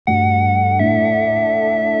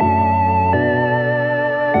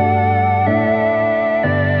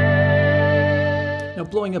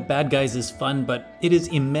blowing up bad guys is fun, but it is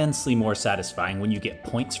immensely more satisfying when you get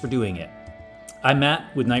points for doing it. I'm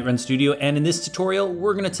Matt with Night Run Studio, and in this tutorial,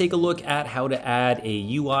 we're gonna take a look at how to add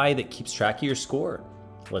a UI that keeps track of your score.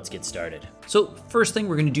 Let's get started. So first thing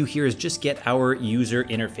we're gonna do here is just get our user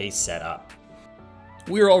interface set up.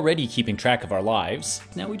 We're already keeping track of our lives.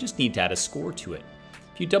 Now we just need to add a score to it.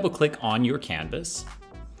 If you double click on your canvas,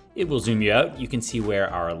 it will zoom you out. You can see where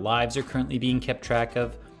our lives are currently being kept track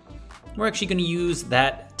of. We're actually gonna use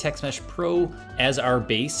that TextMesh Pro as our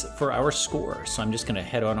base for our score. So I'm just gonna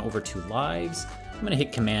head on over to lives. I'm gonna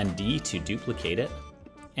hit Command D to duplicate it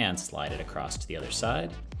and slide it across to the other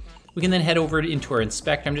side. We can then head over into our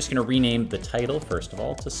inspector. I'm just gonna rename the title first of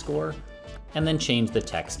all to score, and then change the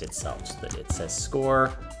text itself so that it says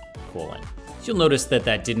score, colon. So you'll notice that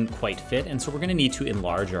that didn't quite fit, and so we're gonna need to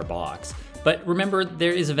enlarge our box. But remember,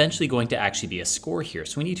 there is eventually going to actually be a score here,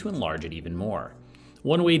 so we need to enlarge it even more.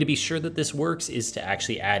 One way to be sure that this works is to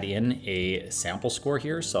actually add in a sample score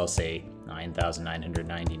here. So I'll say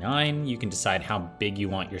 9,999. You can decide how big you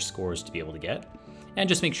want your scores to be able to get, and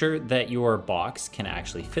just make sure that your box can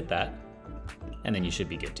actually fit that, and then you should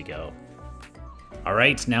be good to go. All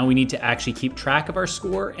right, now we need to actually keep track of our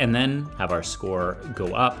score and then have our score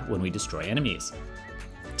go up when we destroy enemies.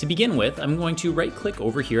 To begin with, I'm going to right click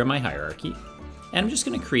over here in my hierarchy, and I'm just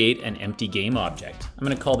gonna create an empty game object. I'm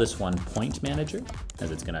gonna call this one Point Manager,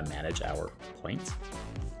 as it's gonna manage our points.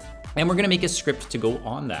 And we're gonna make a script to go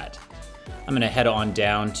on that. I'm gonna head on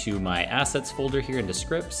down to my assets folder here into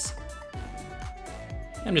scripts.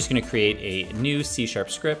 I'm just gonna create a new C#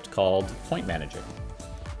 script called Point Manager.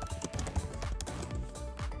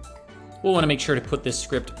 We'll wanna make sure to put this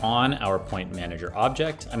script on our Point Manager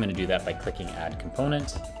object. I'm gonna do that by clicking Add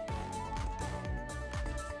Component.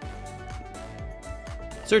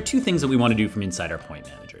 So there are two things that we wanna do from inside our Point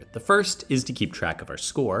Manager. The first is to keep track of our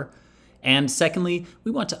score. And secondly,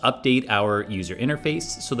 we want to update our user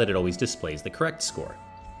interface so that it always displays the correct score.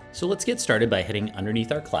 So let's get started by heading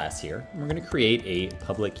underneath our class here. We're gonna create a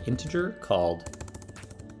public integer called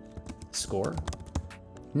score.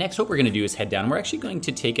 Next, what we're gonna do is head down. We're actually going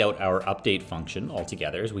to take out our update function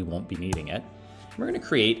altogether, as we won't be needing it. We're gonna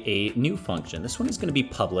create a new function. This one is gonna be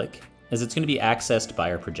public, as it's gonna be accessed by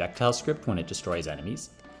our projectile script when it destroys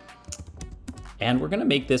enemies. And we're gonna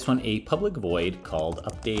make this one a public void called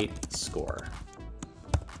update score.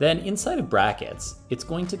 Then inside of brackets, it's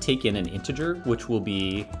going to take in an integer, which we'll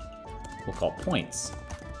call points.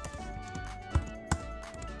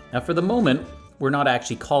 Now for the moment, we're not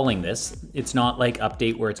actually calling this. It's not like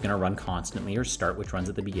update where it's gonna run constantly, or start, which runs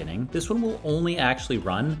at the beginning. This one will only actually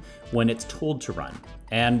run when it's told to run,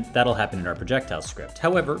 and that'll happen in our projectile script.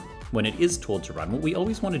 However, when it is told to run, what we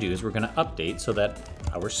always wanna do is we're gonna update so that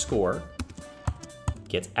our score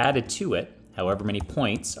gets added to it, however many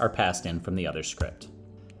points are passed in from the other script.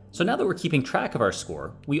 So now that we're keeping track of our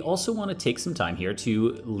score, we also want to take some time here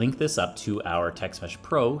to link this up to our TextMesh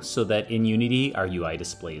Pro so that in Unity, our UI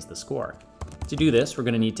displays the score. To do this, we're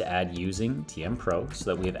going to need to add using TM Pro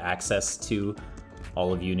so that we have access to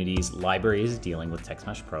all of Unity's libraries dealing with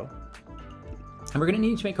TextMesh Pro. And we're going to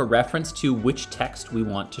need to make a reference to which text we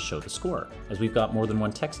want to show the score, as we've got more than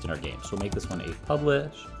one text in our game. So we'll make this one a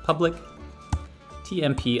public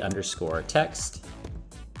TMP underscore text,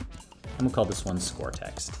 and we'll call this one score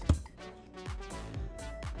text.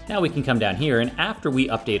 Now we can come down here, and after we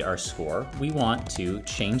update our score, we want to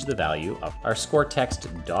change the value of our score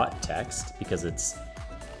text.text, because it's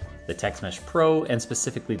the TextMesh Pro, and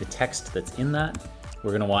specifically the text that's in that,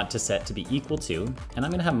 we're gonna want to set to be equal to, and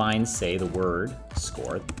I'm gonna have mine say the word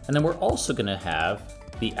score, and then we're also gonna have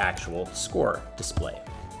the actual score display.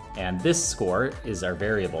 And this score is our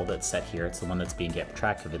variable that's set here. It's the one that's being kept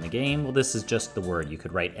track of in the game. Well, this is just the word. You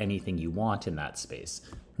could write anything you want in that space.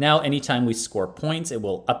 Now, anytime we score points, it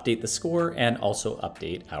will update the score and also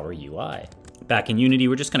update our UI. Back in Unity,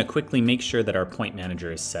 we're just gonna quickly make sure that our Point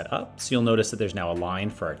Manager is set up. So you'll notice that there's now a line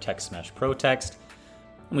for our TextMesh Pro text.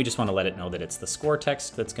 And we just wanna let it know that it's the score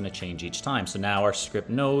text that's gonna change each time. So now our script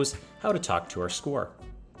knows how to talk to our score.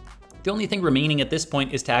 The only thing remaining at this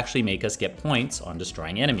point is to actually make us get points on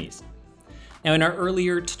destroying enemies. Now in our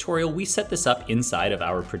earlier tutorial, we set this up inside of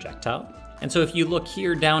our projectile. And so if you look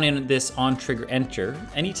here down in this on trigger enter,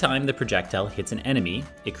 anytime the projectile hits an enemy,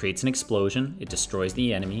 it creates an explosion, it destroys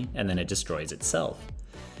the enemy, and then it destroys itself.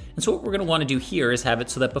 And so what we're gonna wanna do here is have it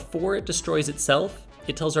so that before it destroys itself,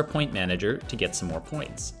 it tells our Point Manager to get some more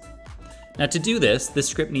points. Now to do this, the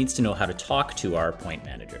script needs to know how to talk to our Point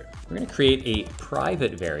Manager. We're gonna create a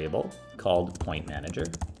private variable called Point Manager.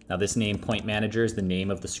 Now this name Point Manager is the name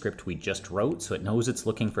of the script we just wrote, so it knows it's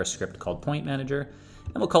looking for a script called Point Manager.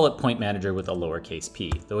 and we'll call it point manager with a lowercase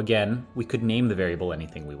p, though again, we could name the variable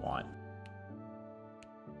anything we want.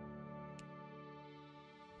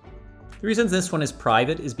 The reason this one is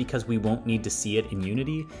private is because we won't need to see it in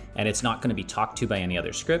Unity, and it's not going to be talked to by any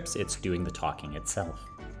other scripts, it's doing the talking itself.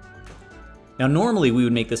 Now normally we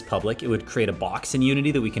would make this public, it would create a box in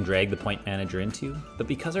Unity that we can drag the point manager into, but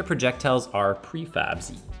because our projectiles are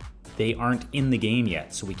prefabs, they aren't in the game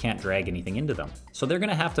yet, so we can't drag anything into them. So they're going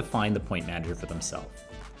to have to find the point manager for themselves.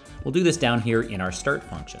 We'll do this down here in our start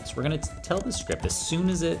functions. We're going to tell the script as soon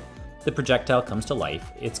as the projectile comes to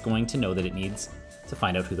life, it's going to know that it needs to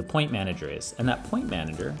find out who the point manager is. And that point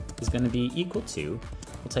manager is going to be equal to,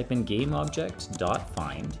 we'll type in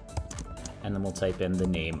GameObject.find, and then we'll type in the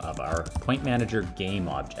name of our point manager game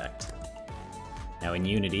object. Now in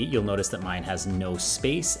Unity, you'll notice that mine has no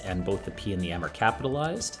space and both the P and the M are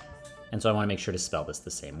capitalized. And so I want to make sure to spell this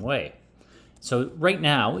the same way. So right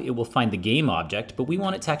now it will find the game object, but we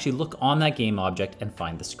want it to actually look on that game object and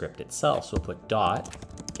find the script itself. So we'll put dot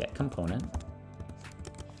get component.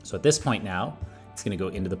 So at this point now, it's going to go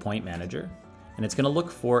into the point manager and it's going to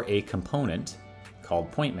look for a component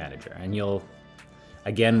called point manager. And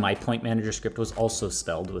again, my point manager script was also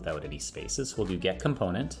spelled without any spaces. We'll do get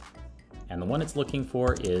component, and the one it's looking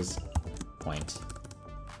for is point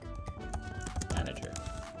manager.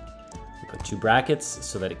 We put 2 brackets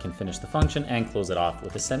so that it can finish the function and close it off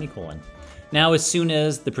with a semicolon. Now, as soon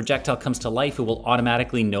as the projectile comes to life, it will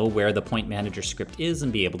automatically know where the point manager script is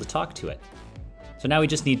and be able to talk to it. So now we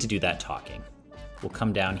just need to do that talking. We'll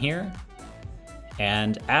come down here,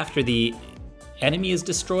 and after the enemy is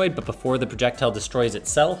destroyed, but before the projectile destroys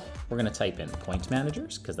itself, we're going to type in point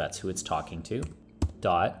managers, because that's who it's talking to,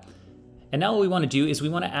 dot. And now what we want to do is we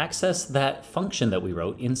want to access that function that we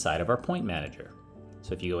wrote inside of our point manager.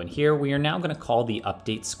 So if you go in here, we are now going to call the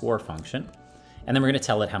update score function, and then we're going to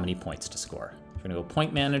tell it how many points to score. We're going to go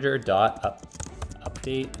point manager dot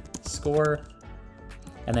update score,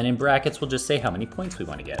 and then in brackets we'll just say how many points we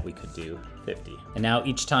want to get. We could do 50. And now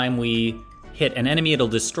each time we hit an enemy, it'll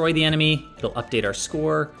destroy the enemy, it'll update our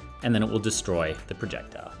score, and then it will destroy the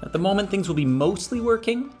projectile. At the moment, things will be mostly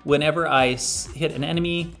working. Whenever I hit an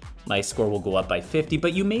enemy, my score will go up by 50,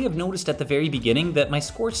 but you may have noticed at the very beginning that my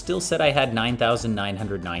score still said I had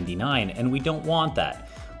 9,999, and we don't want that.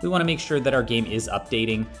 We want to make sure that our game is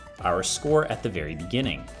updating our score at the very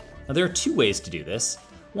beginning. Now there are 2 ways to do this.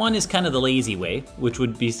 One is kind of the lazy way, which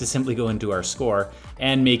would be to simply go into our score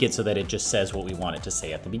and make it so that it just says what we want it to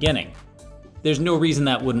say at the beginning. There's no reason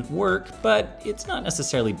that wouldn't work, but it's not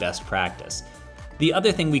necessarily best practice. The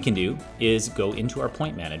other thing we can do is go into our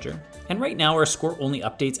point manager, and right now our score only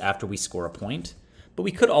updates after we score a point, but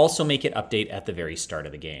we could also make it update at the very start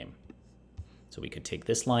of the game. So we could take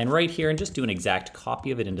this line right here and just do an exact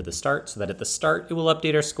copy of it into the start, so that at the start it will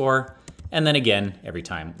update our score, and then again every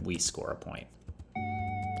time we score a point.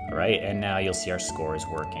 All right, and now you'll see our score is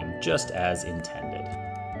working just as intended.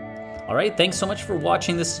 All right, thanks so much for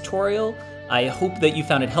watching this tutorial. I hope that you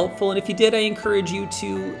found it helpful, and if you did, I encourage you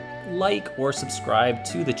to like or subscribe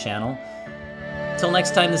to the channel. Till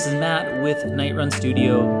next time, this is Matt with Night Run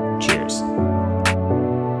Studio. Cheers.